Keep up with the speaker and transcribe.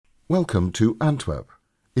Welcome to Antwerp.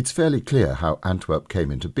 It's fairly clear how Antwerp came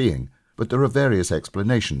into being, but there are various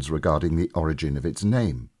explanations regarding the origin of its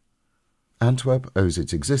name. Antwerp owes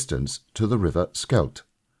its existence to the river Scheldt.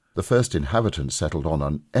 The first inhabitants settled on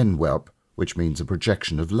an Enwerp, which means a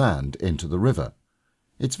projection of land into the river.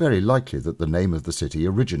 It's very likely that the name of the city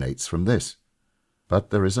originates from this.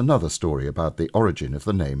 But there is another story about the origin of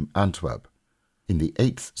the name Antwerp. In the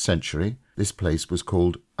 8th century, this place was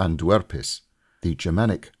called Antwerpis. The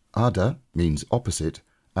Germanic Ada means opposite,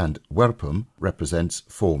 and Werpum represents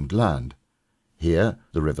formed land. Here,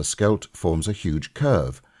 the river Scheldt forms a huge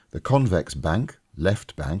curve, the convex bank,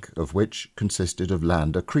 left bank, of which consisted of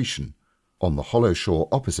land accretion. On the hollow shore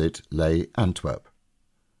opposite lay Antwerp.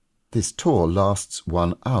 This tour lasts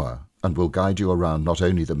 1 hour and will guide you around not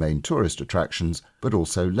only the main tourist attractions, but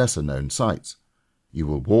also lesser-known sites. You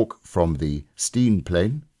will walk from the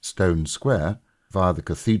Steenplein, Stone Square, via the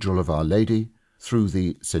Cathedral of Our Lady, through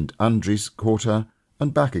the St. Andries Quarter,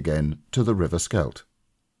 and back again to the River Scheldt.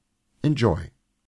 Enjoy.